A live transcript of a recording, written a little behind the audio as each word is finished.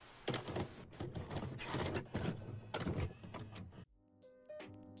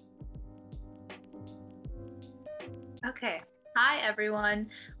Okay. Hi, everyone.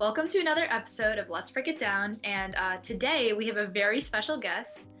 Welcome to another episode of Let's Break It Down. And today we have a very special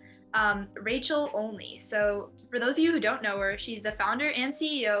guest, Rachel Olney. So, for those of you who don't know her, she's the founder and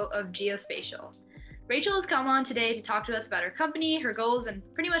CEO of Geospatial. Rachel has come on today to talk to us about her company, her goals, and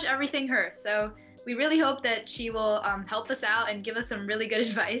pretty much everything her. So, we really hope that she will help us out and give us some really good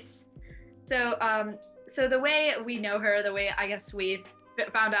advice. So the way we know her, the way I guess we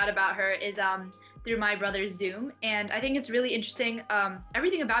found out about her is through my brother's Zoom. And I think it's really interesting.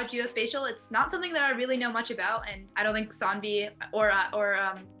 Everything about geospatial, it's not something that I really know much about. And I don't think Sanvi or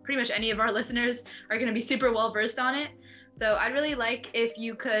pretty much any of our listeners are going to be super well versed on it. So I'd really like if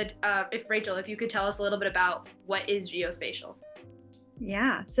you could, if Rachel, if you could tell us a little bit about what is geospatial.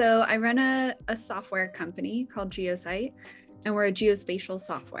 Yeah, so I run a software company called Geosite, and we're a geospatial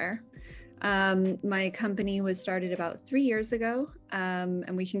software. My company was started about 3 years ago,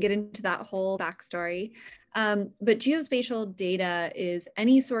 and we can get into that whole backstory. But geospatial data is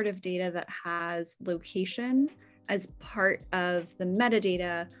any sort of data that has location as part of the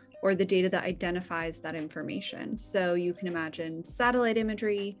metadata or the data that identifies that information. So you can imagine satellite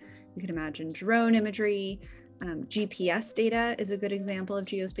imagery, you can imagine drone imagery. GPS data is a good example of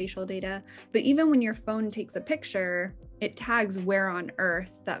geospatial data, but even when your phone takes a picture, it tags where on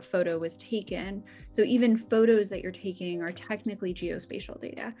Earth that photo was taken. So even photos that you're taking are technically geospatial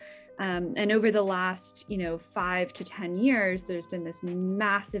data. And over the last, 5 to 10 years, there's been this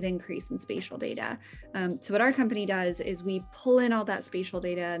massive increase in spatial data. So what our company does is we pull in all that spatial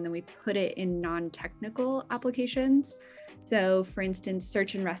data and then we put it in non-technical applications. So for instance,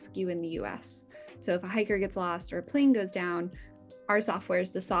 search and rescue in the US. So if a hiker gets lost or a plane goes down, our software is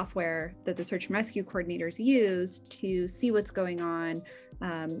the software that the search and rescue coordinators use to see what's going on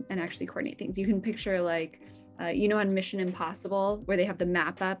and actually coordinate things. You can picture on Mission Impossible, where they have the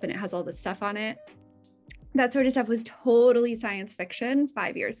map up and it has all the stuff on it. That sort of stuff was totally science fiction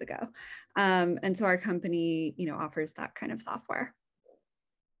 5 years ago. And so our company, offers that kind of software.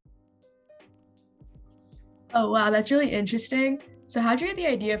 Oh, wow, that's really interesting. So how'd you get the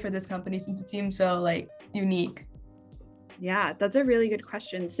idea for this company since it seems so unique? Yeah, that's a really good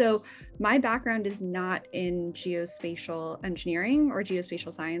question. So my background is not in geospatial engineering or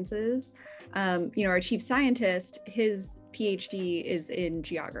geospatial sciences. Our chief scientist, his PhD is in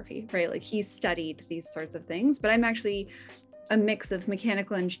geography, right? Like he studied these sorts of things, but I'm actually a mix of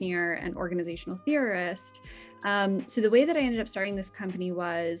mechanical engineer and organizational theorist. So the way that I ended up starting this company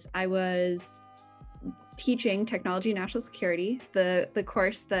was I was teaching technology and national security, the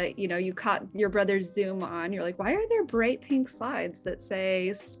course that you caught your brother's Zoom on. You're like, why are there bright pink slides that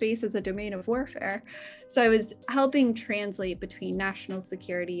say space is a domain of warfare? So I was helping translate between national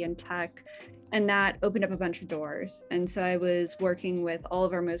security and tech, and that opened up a bunch of doors. And so I was working with all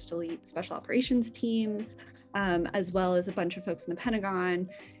of our most elite special operations teams, as well as a bunch of folks in the Pentagon.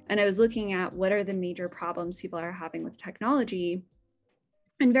 And I was looking at what are the major problems people are having with technology,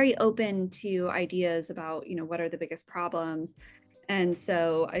 and very open to ideas about, what are the biggest problems. And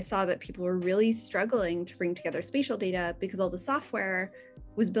so I saw that people were really struggling to bring together spatial data because all the software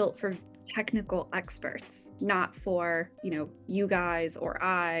was built for technical experts, not for, you guys or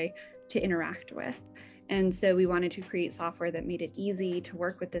I to interact with. And so we wanted to create software that made it easy to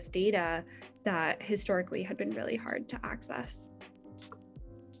work with this data that historically had been really hard to access.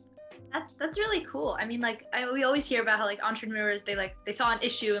 That's really cool. I mean, we always hear about how entrepreneurs they saw an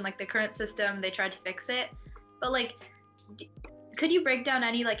issue in the current system, they tried to fix it. But could you break down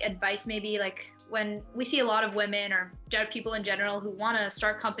any advice maybe when we see a lot of women or people in general who want to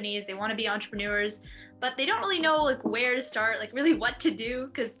start companies, they want to be entrepreneurs, but they don't really know where to start, really what to do,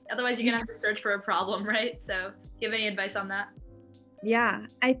 because otherwise you're gonna have to search for a problem, right? So do you have any advice on that? Yeah,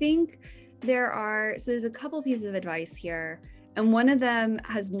 I think there's a couple pieces of advice here. And one of them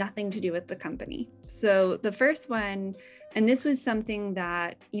has nothing to do with the company. So the first one, and this was something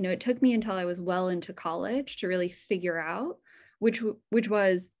that, it took me until I was well into college to really figure out, which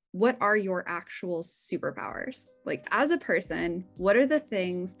was, what are your actual superpowers? As a person, what are the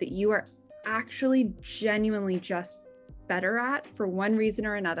things that you are actually genuinely just better at for one reason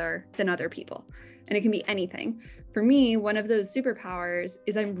or another than other people? And it can be anything. For me, one of those superpowers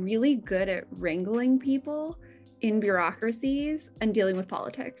is I'm really good at wrangling people in bureaucracies and dealing with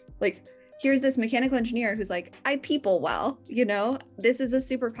politics. Here's this mechanical engineer who's I people well, this is a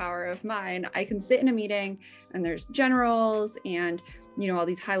superpower of mine. I can sit in a meeting and there's generals and, all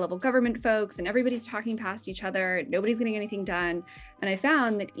these high level government folks and everybody's talking past each other. Nobody's getting anything done. And I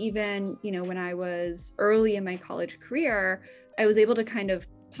found that even, when I was early in my college career, I was able to kind of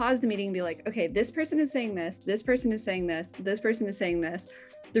pause the meeting and be like, okay, this person is saying this person is saying this person is saying this.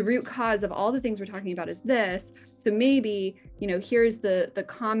 the root cause of all the things we're talking about is this. So maybe, here's the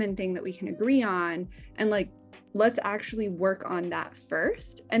common thing that we can agree on, and like, let's actually work on that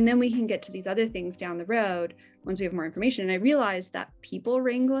first. And then we can get to these other things down the road once we have more information. And I realized that people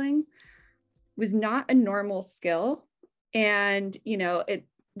wrangling was not a normal skill. And,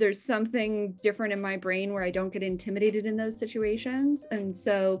 there's something different in my brain where I don't get intimidated in those situations. And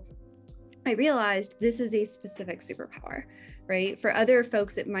so I realized this is a specific superpower, right? For other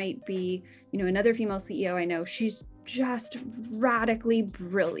folks, it might be, another female CEO I know, she's just radically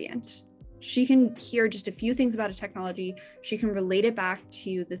brilliant. She can hear just a few things about a technology, she can relate it back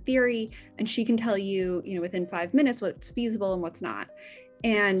to the theory, and she can tell you, within 5 minutes what's feasible and what's not.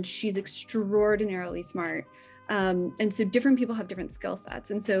 And she's extraordinarily smart. And so different people have different skill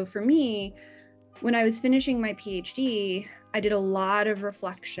sets. And so for me, when I was finishing my PhD, I did a lot of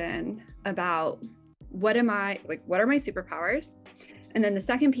reflection about what are my superpowers? And then the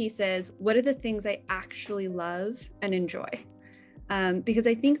second piece is, what are the things I actually love and enjoy? Because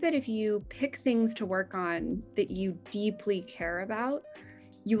I think that if you pick things to work on that you deeply care about,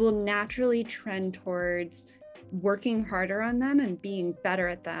 you will naturally trend towards working harder on them and being better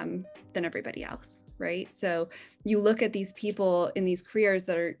at them than everybody else, right? So you look at these people in these careers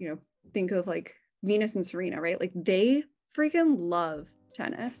that are, think of like Venus and Serena, right? Like they freaking love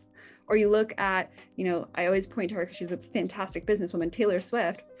tennis. Or you look at, I always point to her because she's a fantastic businesswoman, Taylor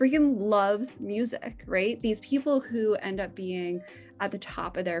Swift, freaking loves music, right? These people who end up being at the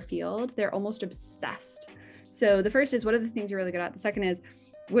top of their field, they're almost obsessed. So the first is, what are the things you're really good at? The second is,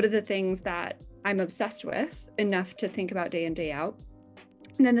 what are the things that I'm obsessed with enough to think about day in, day out?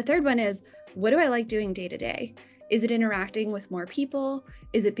 And then the third one is, what do I like doing day to day? Is it interacting with more people?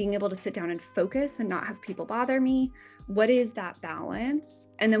 Is it being able to sit down and focus and not have people bother me? What is that balance?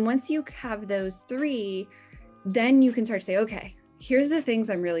 And then once you have those three, then you can start to say, okay, here's the things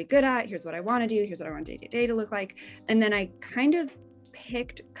I'm really good at. Here's what I want to do. Here's what I want day to day to look like. And then I kind of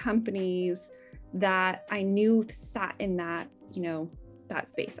picked companies that I knew sat in that, that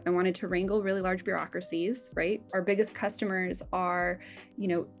space. I wanted to wrangle really large bureaucracies, right? Our biggest customers are,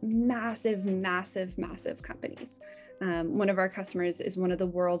 massive, massive, massive companies. One of our customers is one of the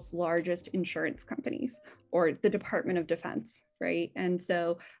world's largest insurance companies, or the Department of Defense, right? And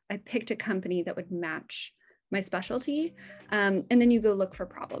so I picked a company that would match my specialty. And then you go look for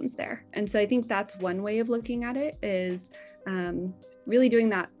problems there. And so I think that's one way of looking at it, is really doing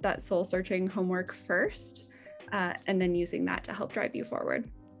that soul searching homework first. And then using that to help drive you forward.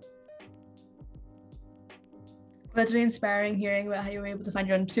 That's really inspiring, hearing about how you were able to find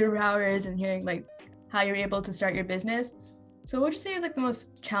your own superpowers and hearing like how you were able to start your business. So what would you say is like the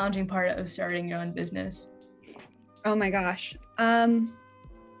most challenging part of starting your own business? Oh my gosh.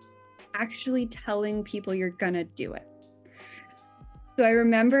 Actually telling people you're gonna do it. So I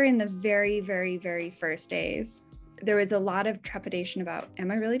remember in the very, very, very first days, there was a lot of trepidation about,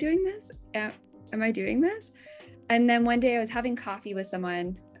 am I really doing this? Am I doing this? And then one day I was having coffee with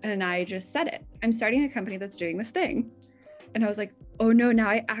someone and I just said it. I'm starting a company that's doing this thing. And I was like, oh no, now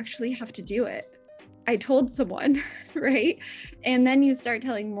I actually have to do it. I told someone, right? And then you start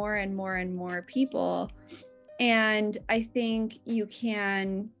telling more and more and more people. And I think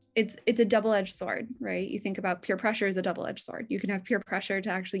it's a double-edged sword, right? You think about peer pressure as a double-edged sword. You can have peer pressure to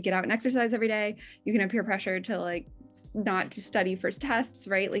actually get out and exercise every day. You can have peer pressure to like not to study for tests,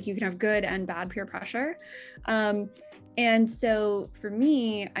 right? Like you can have good and bad peer pressure. And so for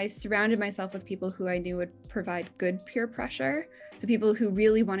me, I surrounded myself with people who I knew would provide good peer pressure. So people who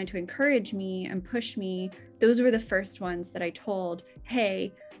really wanted to encourage me and push me. Those were the first ones that I told,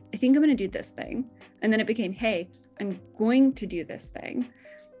 hey, I think I'm going to do this thing. And then it became, hey, I'm going to do this thing.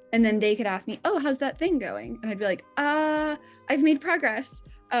 And then they could ask me, oh, how's that thing going? And I'd be like, I've made progress.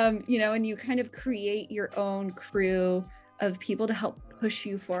 And you kind of create your own crew of people to help push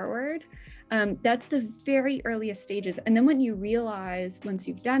you forward. That's the very earliest stages. And then when you realize, once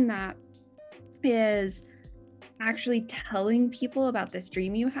you've done that, is actually telling people about this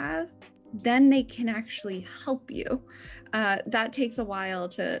dream you have, then they can actually help you. That takes a while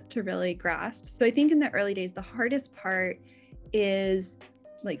to really grasp. So I think in the early days, the hardest part is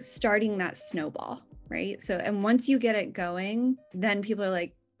like starting that snowball, right? So, and once you get it going, then people are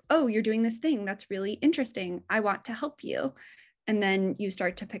like, oh, you're doing this thing. That's really interesting. I want to help you. And then you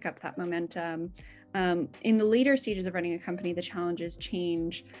start to pick up that momentum. In the later stages of running a company, the challenges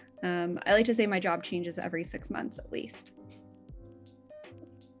change. I like to say my job changes every 6 months at least.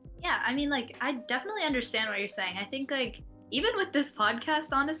 Yeah, I mean, like, I definitely understand what you're saying. I think, like, even with this podcast,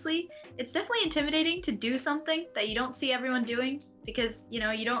 honestly, it's definitely intimidating to do something that you don't see everyone doing, because you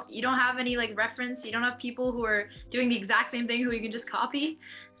don't have any like reference, you don't have people who are doing the exact same thing who you can just copy.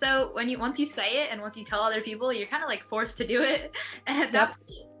 So once you say it and once you tell other people, you're kind of like forced to do it. And at that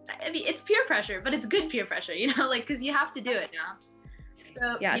point, I mean, it's peer pressure, but it's good peer pressure, like because you have to do it now.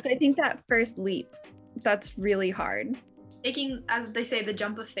 So yeah, I think that first leap, that's really hard. Taking, as they say, the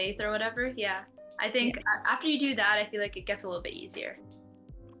jump of faith or whatever. Yeah. I think after you do that, I feel like it gets a little bit easier.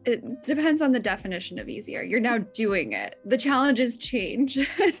 It depends on the definition of easier. You're now doing it. The challenges change.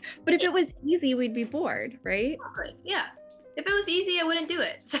 But if it was easy, we'd be bored, right? Exactly. Yeah. If it was easy, I wouldn't do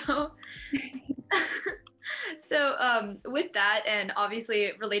it. So with that, and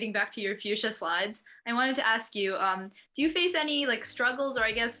obviously relating back to your fuchsia slides, I wanted to ask you, do you face any like struggles, or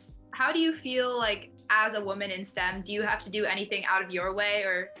I guess, how do you feel like as a woman in STEM, do you have to do anything out of your way,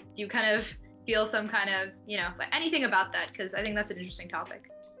 or do you kind of feel some kind of, anything about that? Because I think that's an interesting topic.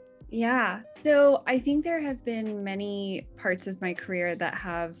 Yeah. So I think there have been many parts of my career that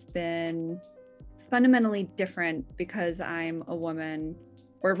have been fundamentally different because I'm a woman,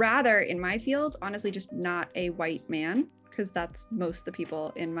 or rather in my field, honestly, just not a white man, because that's most of the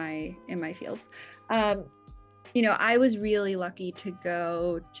people in my fields. I was really lucky to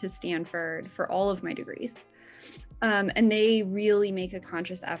go to Stanford for all of my degrees. And they really make a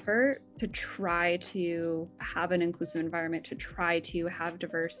conscious effort to try to have an inclusive environment, to try to have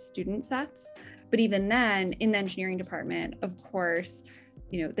diverse student sets. But even then, in the engineering department, of course,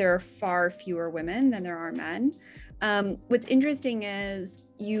 there are far fewer women than there are men. What's interesting is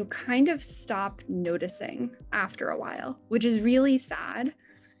you kind of stop noticing after a while, which is really sad.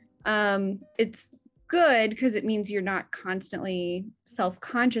 It's good because it means you're not constantly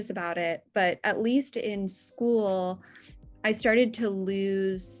self-conscious about it, but at least in school, I started to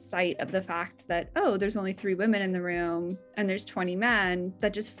lose sight of the fact that, oh, there's only 3 women in the room and there's 20 men.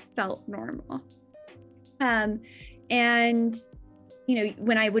 That just felt normal. And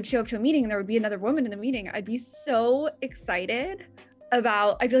when I would show up to a meeting and there would be another woman in the meeting, I'd be so excited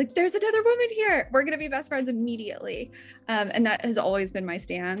I'd be like, there's another woman here. We're going to be best friends immediately. And that has always been my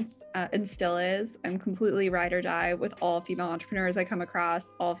stance, and still is. I'm completely ride or die with all female entrepreneurs I come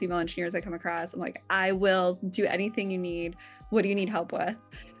across, all female engineers I come across. I'm like, I will do anything you need. What do you need help with?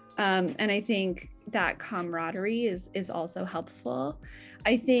 And I think that camaraderie is also helpful.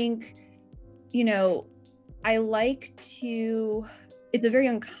 I think, I like to, it's a very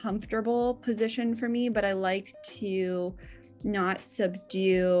uncomfortable position for me, but I like to not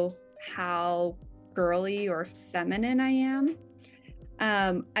subdue how girly or feminine I am.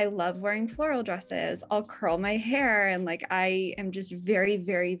 I love wearing floral dresses. I'll curl my hair, and like I am just very,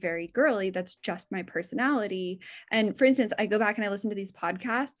 very, very girly. That's just my personality. And for instance, I go back and I listen to these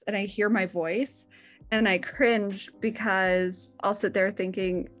podcasts and I hear my voice and I cringe because I'll sit there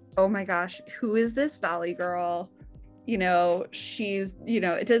thinking, oh my gosh, who is this Valley girl? She's,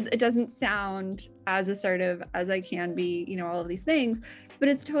 it doesn't sound as assertive as I can be, all of these things, but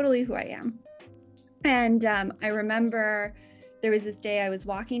it's totally who I am. And I remember there was this day I was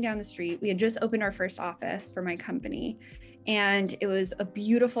walking down the street. We had just opened our first office for my company, and it was a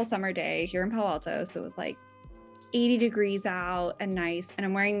beautiful summer day here in Palo Alto. So it was like 80 degrees out and nice. And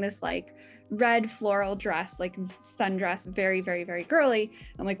I'm wearing this like red floral dress, like sundress, very, very, very girly.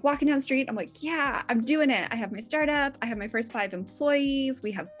 I'm like walking down the street. I'm like, yeah, I'm doing it. I have my startup. I have my first 5 employees.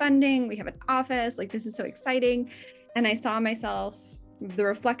 We have funding. We have an office. Like, this is so exciting. And I saw myself, the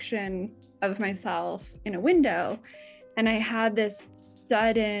reflection of myself in a window. And I had this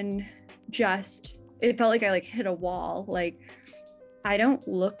sudden it felt like I like hit a wall. Like, I don't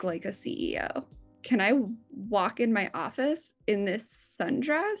look like a CEO. Can I walk in my office in this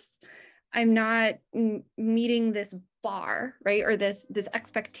sundress? I'm not meeting this bar, right? Or this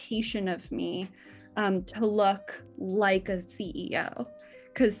expectation of me to look like a CEO.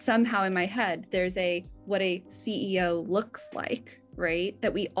 Because somehow in my head, there's what a CEO looks like, right?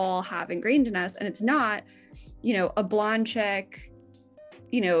 That we all have ingrained in us. And it's not, a blonde chick,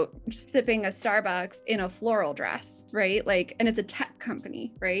 sipping a Starbucks in a floral dress, right? Like, and it's a tech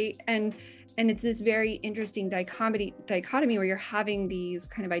company, right? And it's this very interesting dichotomy where you're having these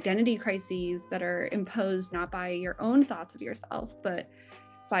kind of identity crises that are imposed not by your own thoughts of yourself, but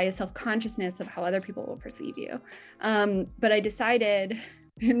by a self-consciousness of how other people will perceive you. But I decided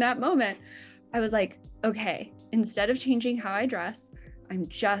in that moment, I was like, okay, instead of changing how I dress, I'm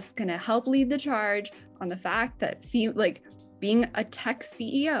just gonna help lead the charge on the fact that being a tech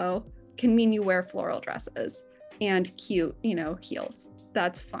CEO can mean you wear floral dresses and cute, heels.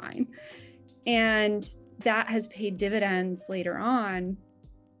 That's fine. And that has paid dividends later on.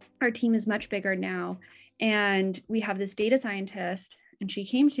 Our team is much bigger now. And we have this data scientist, and she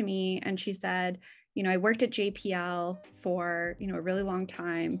came to me and she said, I worked at JPL for, a really long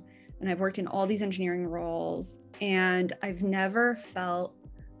time, and I've worked in all these engineering roles, and I've never felt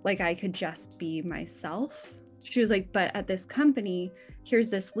like I could just be myself. She was like, but at this company, here's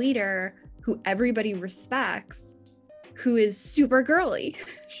this leader who everybody respects, who is super girly.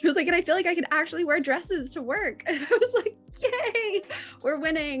 She was like, and I feel like I could actually wear dresses to work. And I was like, yay, we're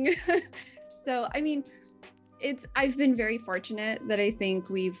winning. So, I mean, I've been very fortunate that I think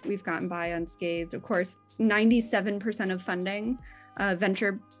we've gotten by unscathed. Of course, 97% of funding,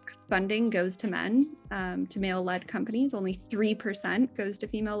 venture funding, goes to men, to male-led companies. Only 3% goes to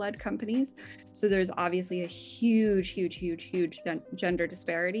female-led companies. So there's obviously a huge gender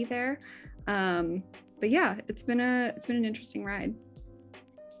disparity there. But yeah, it's been an interesting ride.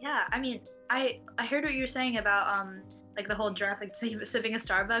 Yeah, I mean, I heard what you were saying about like the whole dress, like sipping a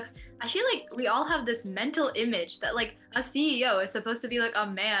Starbucks. I feel like we all have this mental image that like a CEO is supposed to be like a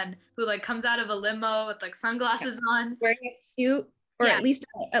man who like comes out of a limo with like sunglasses on, wearing a suit, or at least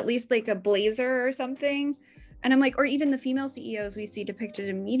like a blazer or something. And I'm like, or even the female CEOs we see depicted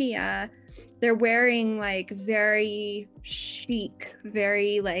in media, they're wearing like very chic,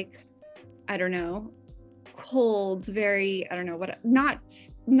 very like, I don't know, cold, very, I don't know what, not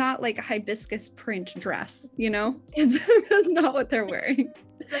like a hibiscus print dress, it's not what they're wearing.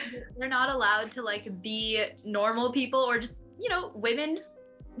 It's like they're not allowed to like be normal people, or just, women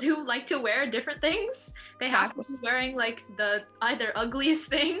who like to wear different things. They have to be wearing like the either ugliest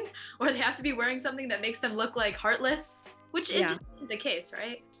thing, or they have to be wearing something that makes them look like heartless, which it just isn't the case,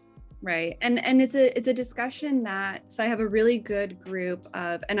 right? Right. And it's a discussion so I have a really good group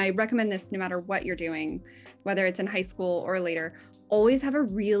of, and I recommend this no matter what you're doing, whether it's in high school or later, always have a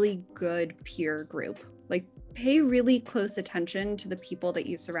really good peer group. Like, pay really close attention to the people that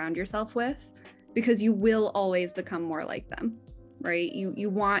you surround yourself with, because you will always become more like them, right? You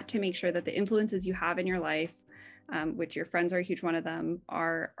want to make sure that the influences you have in your life, which your friends are a huge one of them,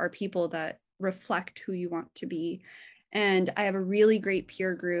 are people that reflect who you want to be. And I have a really great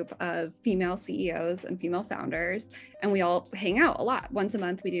peer group of female CEOs and female founders, and we all hang out a lot. Once a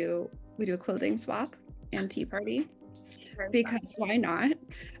month, we do a clothing swap and tea party, because why not?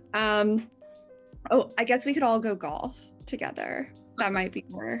 I guess we could all go golf together. That might be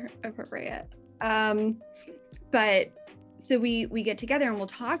more appropriate. But so we get together and we'll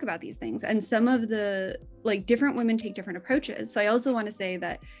talk about these things. And some of the like different women take different approaches. So I also want to say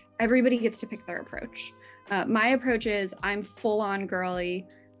that everybody gets to pick their approach. My approach is I'm full on girly.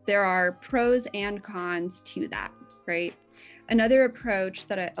 There are pros and cons to that, right? Another approach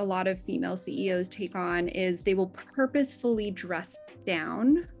that a lot of female CEOs take on is they will purposefully dress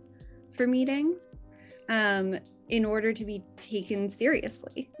down for meetings in order to be taken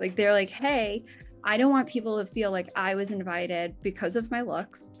seriously. Like, they're like, hey, I don't want people to feel like I was invited because of my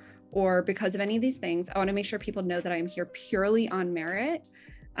looks or because of any of these things. I want to make sure people know that I'm here purely on merit.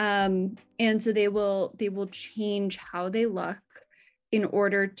 And so they will change how they look in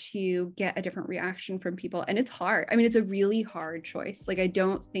order to get a different reaction from people. And it's hard. I mean, it's a really hard choice. Like, I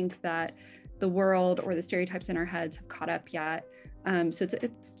don't think that the world or the stereotypes in our heads have caught up yet. So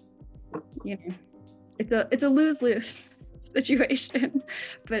it's a lose-lose situation,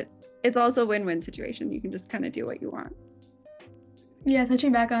 but it's also a win-win situation. You can just kind of do what you want. Yeah,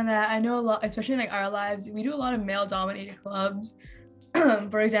 touching back on that, I know a lot, especially in like our lives, we do a lot of male-dominated clubs.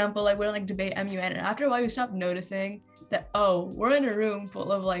 For example, like we don't like debate MUN, and after a while, you stop noticing that, we're in a room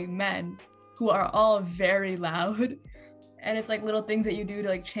full of like men who are all very loud, and it's like little things that you do to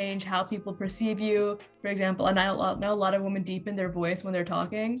like change how people perceive you. For example, and I know a lot of women deepen their voice when they're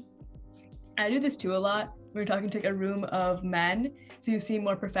talking. I do this too a lot. We're talking to like a room of men, so you seem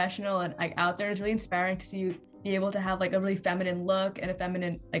more professional and like out there. It's really inspiring to see you be able to have like a really feminine look and a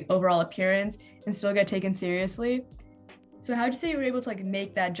feminine like overall appearance and still get taken seriously. So how'd you say you were able to like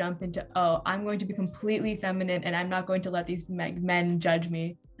make that jump into, I'm going to be completely feminine and I'm not going to let these men judge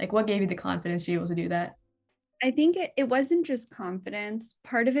me? Like, what gave you the confidence to be able to do that? I think it wasn't just confidence.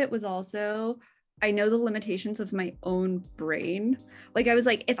 Part of it was also, I know the limitations of my own brain. Like, I was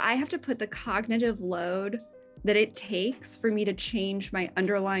like, if I have to put the cognitive load that it takes for me to change my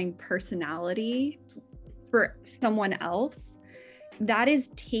underlying personality for someone else, that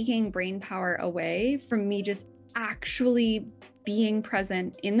is taking brain power away from me just actually being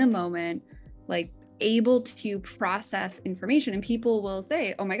present in the moment, like able to process information. And people will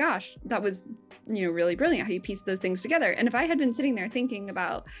say, oh my gosh, that was really brilliant how you piece those things together. And if I had been sitting there thinking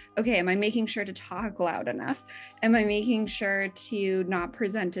about, okay, am I making sure to talk loud enough? Am I making sure to not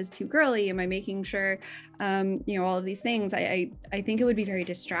present as too girly? Am I making sure, all of these things? I think it would be very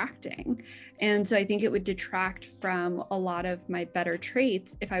distracting. And so I think it would detract from a lot of my better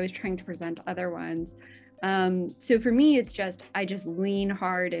traits if I was trying to present other ones. So for me, it's just, I just lean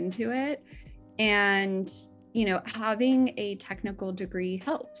hard into it. And, having a technical degree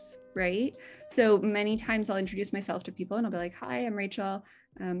helps, right? So many times I'll introduce myself to people and I'll be like, hi, I'm Rachel,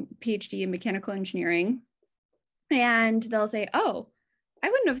 PhD in mechanical engineering. And they'll say, oh, I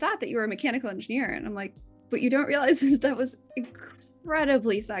wouldn't have thought that you were a mechanical engineer. And I'm like, what you don't realize is that was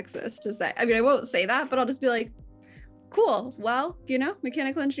incredibly sexist to say. I mean, I won't say that, but I'll just be like, cool. Well,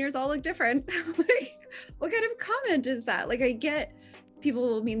 mechanical engineers all look different. Like, what kind of comment is that? Like, I get people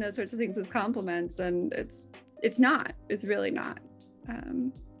will mean those sorts of things as compliments, and it's not. It's really not.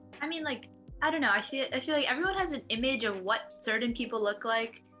 I mean, like, I don't know. I feel like everyone has an image of what certain people look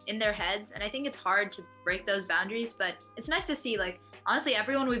like in their heads, and I think it's hard to break those boundaries. But it's nice to see, like, honestly,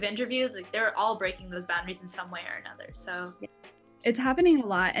 everyone we've interviewed, like, they're all breaking those boundaries in some way or another. So it's happening a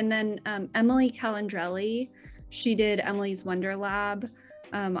lot. And then Emily Calandrelli, she did Emily's Wonder Lab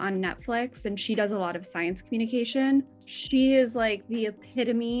on Netflix, and she does a lot of science communication. She is like the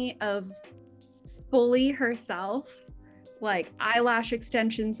epitome of fully herself, like eyelash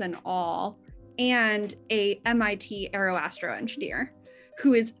extensions and all, and a MIT aeroastro engineer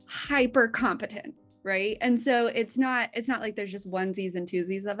who is hyper competent, right? And so it's not like there's just onesies and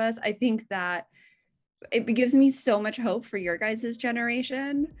twosies of us. I think that it gives me so much hope for your guys'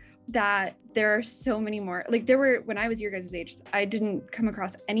 generation, that there are so many more. Like, there were, when I was your guys' age, I didn't come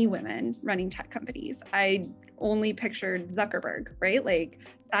across any women running tech companies. I only pictured Zuckerberg, right? Like,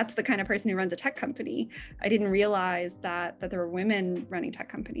 that's the kind of person who runs a tech company. I didn't realize that there were women running tech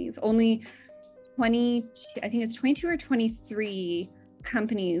companies. Only 22, I think it's 22 or 23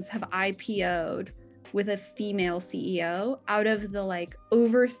 companies have IPO'd with a female CEO out of the like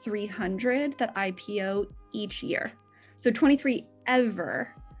over 300 that IPO each year. So 23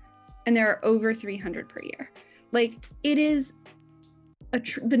 ever, and there are over 300 per year. Like, it is,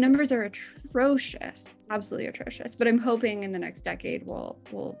 the numbers are atrocious, absolutely atrocious. But I'm hoping in the next decade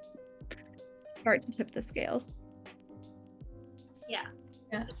we'll start to tip the scales. Yeah.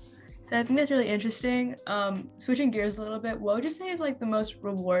 So I think that's really interesting. Switching gears a little bit, what would you say is like the most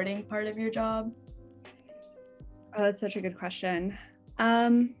rewarding part of your job? Oh, that's such a good question.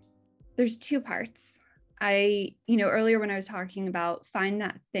 There's two parts. Earlier when I was talking about find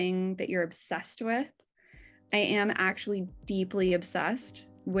that thing that you're obsessed with, I am actually deeply obsessed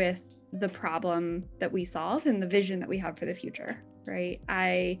with the problem that we solve and the vision that we have for the future, right?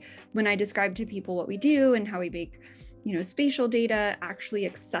 When I describe to people what we do and how we make, spatial data actually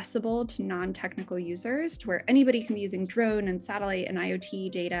accessible to non-technical users, to where anybody can be using drone and satellite and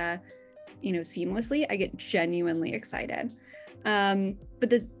IoT data, seamlessly, I get genuinely excited. But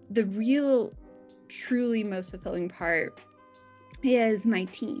the real, truly most fulfilling part is my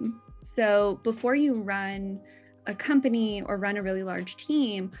team. So before you run a company or run a really large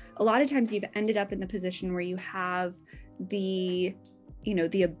team, a lot of times you've ended up in the position where you have the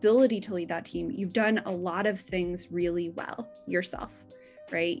ability to lead that team. You've done a lot of things really well yourself,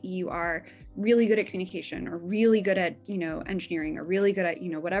 right? You are really good at communication, or really good at, engineering, or really good at,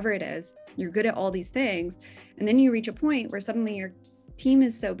 whatever it is. You're good at all these things. And then you reach a point where suddenly your team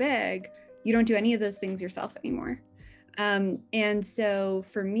is so big, you don't do any of those things yourself anymore. And so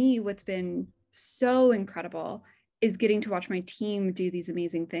for me, what's been so incredible is getting to watch my team do these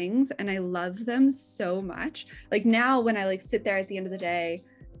amazing things. And I love them so much. Like, now when I sit there at the end of the day,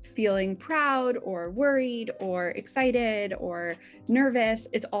 feeling proud or worried or excited or nervous,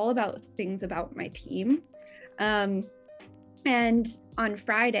 it's all about things about my team. And on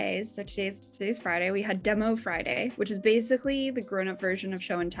Fridays, so today's Friday, we had Demo Friday, which is basically the grown-up version of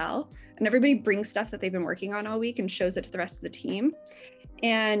show and tell. And everybody brings stuff that they've been working on all week and shows it to the rest of the team.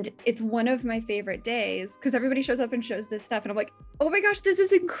 And it's one of my favorite days because everybody shows up and shows this stuff. And I'm like, oh my gosh, this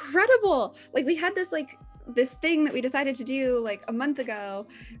is incredible. Like, we had this thing that we decided to do a month ago,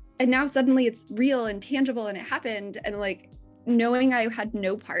 and now suddenly it's real and tangible and it happened. And knowing I had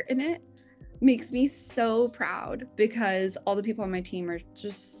no part in it makes me so proud, because all the people on my team are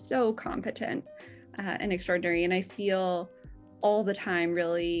just so competent and extraordinary. And I feel all the time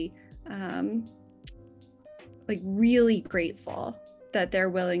really, really grateful that they're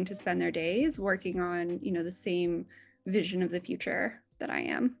willing to spend their days working on, the same vision of the future that I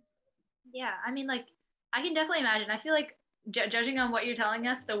am. Yeah, I mean, I can definitely imagine. I feel like judging on what you're telling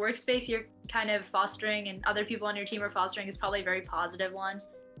us, the workspace you're kind of fostering and other people on your team are fostering is probably a very positive one.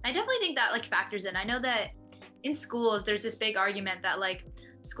 I definitely think that like factors in. I know that in schools, there's this big argument that like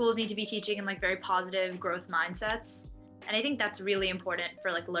schools need to be teaching in like very positive growth mindsets. And I think that's really important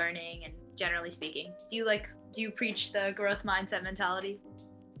for like learning and generally speaking. Do you preach the growth mindset mentality?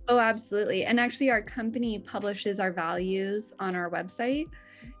 Oh, absolutely. And actually our company publishes our values on our website.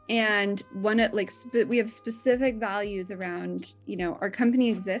 And we have specific values around, our company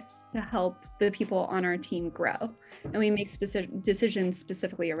exists to help the people on our team grow. And we make specific decisions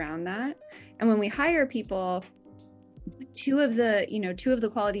specifically around that. And when we hire people, two of the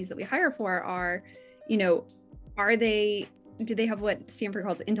qualities that we hire for are, do they have what Stanford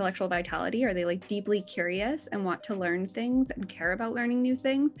calls intellectual vitality? Are they like deeply curious and want to learn things and care about learning new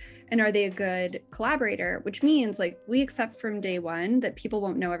things? And are they a good collaborator? Which means like we accept from day one that people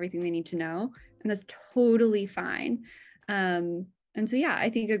won't know everything they need to know, and that's totally fine. And so, yeah, I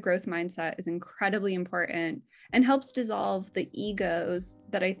think a growth mindset is incredibly important and helps dissolve the egos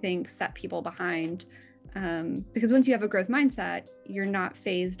that I think set people behind. Because once you have a growth mindset, you're not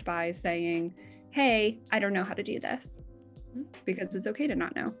fazed by saying, hey, I don't know how to do this, because it's okay to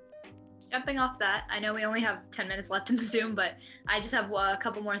not know. Jumping off that, I know we only have 10 minutes left in the Zoom, but I just have a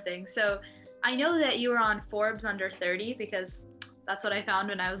couple more things. So I know that you were on Forbes under 30 because that's what I found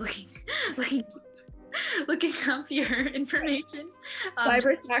when I was looking up your information.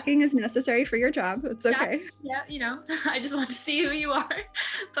 Cyber stacking is necessary for your job. It's okay. Yeah, I just want to see who you are.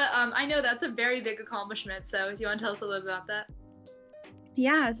 But I know that's a very big accomplishment. So if you want to tell us a little bit about that.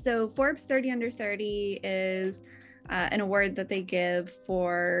 Yeah, so Forbes 30 under 30 is an award that they give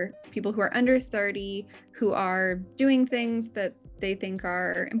for people who are under 30 who are doing things that they think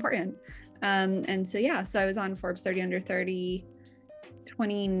are important. And so, yeah, so I was on Forbes 30 under 30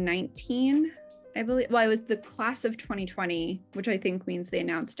 2019, I believe. Well, I was the class of 2020, which I think means they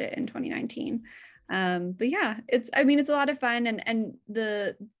announced it in 2019. But yeah, it's a lot of fun. And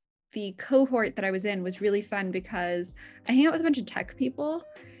the cohort that I was in was really fun because I hang out with a bunch of tech people,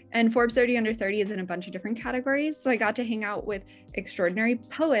 and Forbes 30 under 30 is in a bunch of different categories. So I got to hang out with extraordinary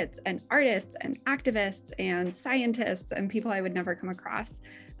poets and artists and activists and scientists and people I would never come across.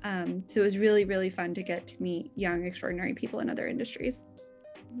 So it was really, really fun to get to meet young, extraordinary people in other industries.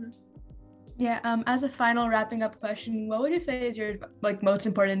 Yeah, as a final wrapping up question, what would you say is your like most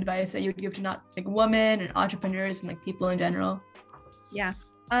important advice that you would give to not like women and entrepreneurs and like people in general? Yeah.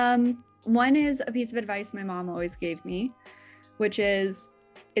 One is a piece of advice my mom always gave me, which is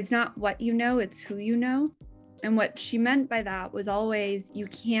it's not what you know, it's who you know. And what she meant by that was always you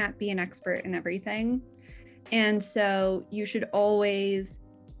can't be an expert in everything. And so you should always,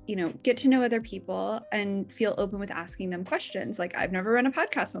 get to know other people and feel open with asking them questions. Like I've never run a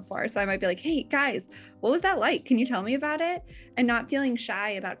podcast before, so I might be like, hey guys, what was that like? Can you tell me about it? And not feeling shy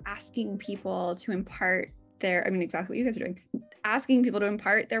about asking people to impart exactly what you guys are doing, asking people to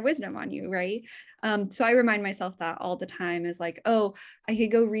impart their wisdom on you, right? So I remind myself that all the time is like, oh, I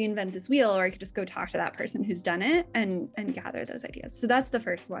could go reinvent this wheel, or I could just go talk to that person who's done it and gather those ideas. So that's the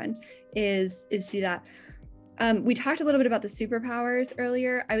first one, is to do that. We talked a little bit about the superpowers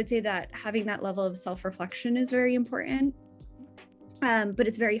earlier. I would say that having that level of self-reflection is very important, but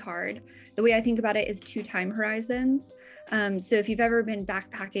it's very hard. The way I think about it is 2 time horizons. So if you've ever been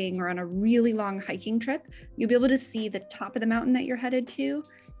backpacking or on a really long hiking trip, you'll be able to see the top of the mountain that you're headed to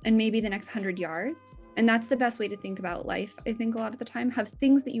and maybe the next 100 yards. And that's the best way to think about life. I think a lot of the time, have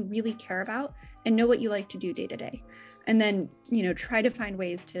things that you really care about and know what you like to do day to day. And then, try to find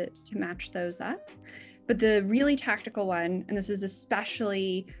ways to match those up. But the really tactical one, and this is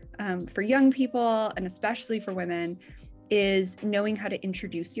especially for young people and especially for women, is knowing how to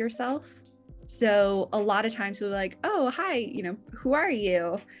introduce yourself. So a lot of times we're like, oh, hi, who are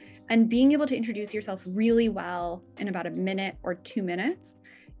you? And being able to introduce yourself really well in about a minute or 2 minutes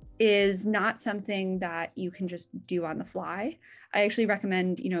is not something that you can just do on the fly. I actually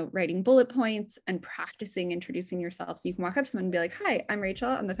recommend, writing bullet points and practicing introducing yourself. So you can walk up to someone and be like, hi, I'm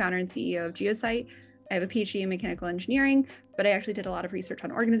Rachel. I'm the founder and CEO of Geosite. I have a PhD in mechanical engineering, but I actually did a lot of research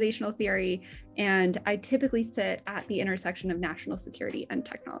on organizational theory. And I typically sit at the intersection of national security and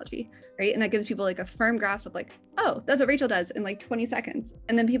technology, right? And that gives people like a firm grasp of like, oh, that's what Rachel does in like 20 seconds.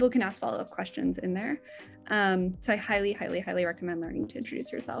 And then people can ask follow-up questions in there. So I highly, highly, highly recommend learning to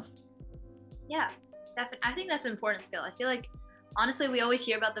introduce yourself. Yeah, definitely. I think that's an important skill. I feel like, honestly, we always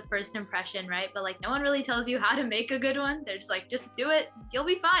hear about the first impression, right? But like no one really tells you how to make a good one. They're just like, just do it. You'll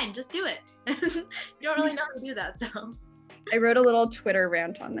be fine. Just do it. You don't really know how to do that. So I wrote a little Twitter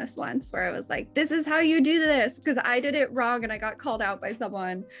rant on this once where I was like, this is how you do this, because I did it wrong and I got called out by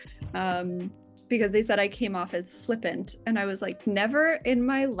someone because they said I came off as flippant. And I was like, never in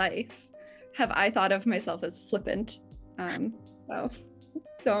my life have I thought of myself as flippant. So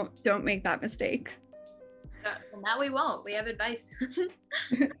Don't make that mistake. And that we won't. We have advice.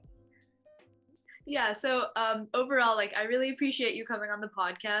 Yeah, so overall, like I really appreciate you coming on the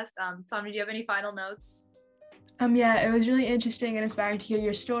podcast. Tom, do you have any final notes? Yeah, it was really interesting and inspiring to hear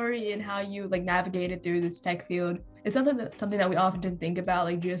your story and how you like navigated through this tech field. It's something that we often think about,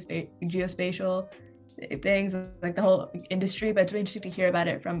 like geospatial things, like the whole industry, but it's really interesting to hear about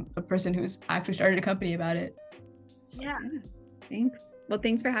it from a person who's actually started a company about it. Yeah. Thanks. Well,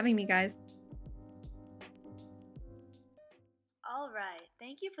 thanks for having me, guys. All right.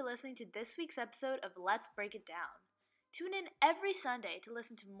 Thank you for listening to this week's episode of Let's Break It Down. Tune in every Sunday to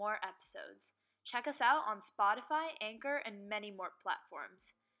listen to more episodes. Check us out on Spotify, Anchor, and many more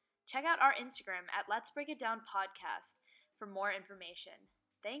platforms. Check out our Instagram at Let's Break It Down Podcast for more information.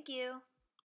 Thank you.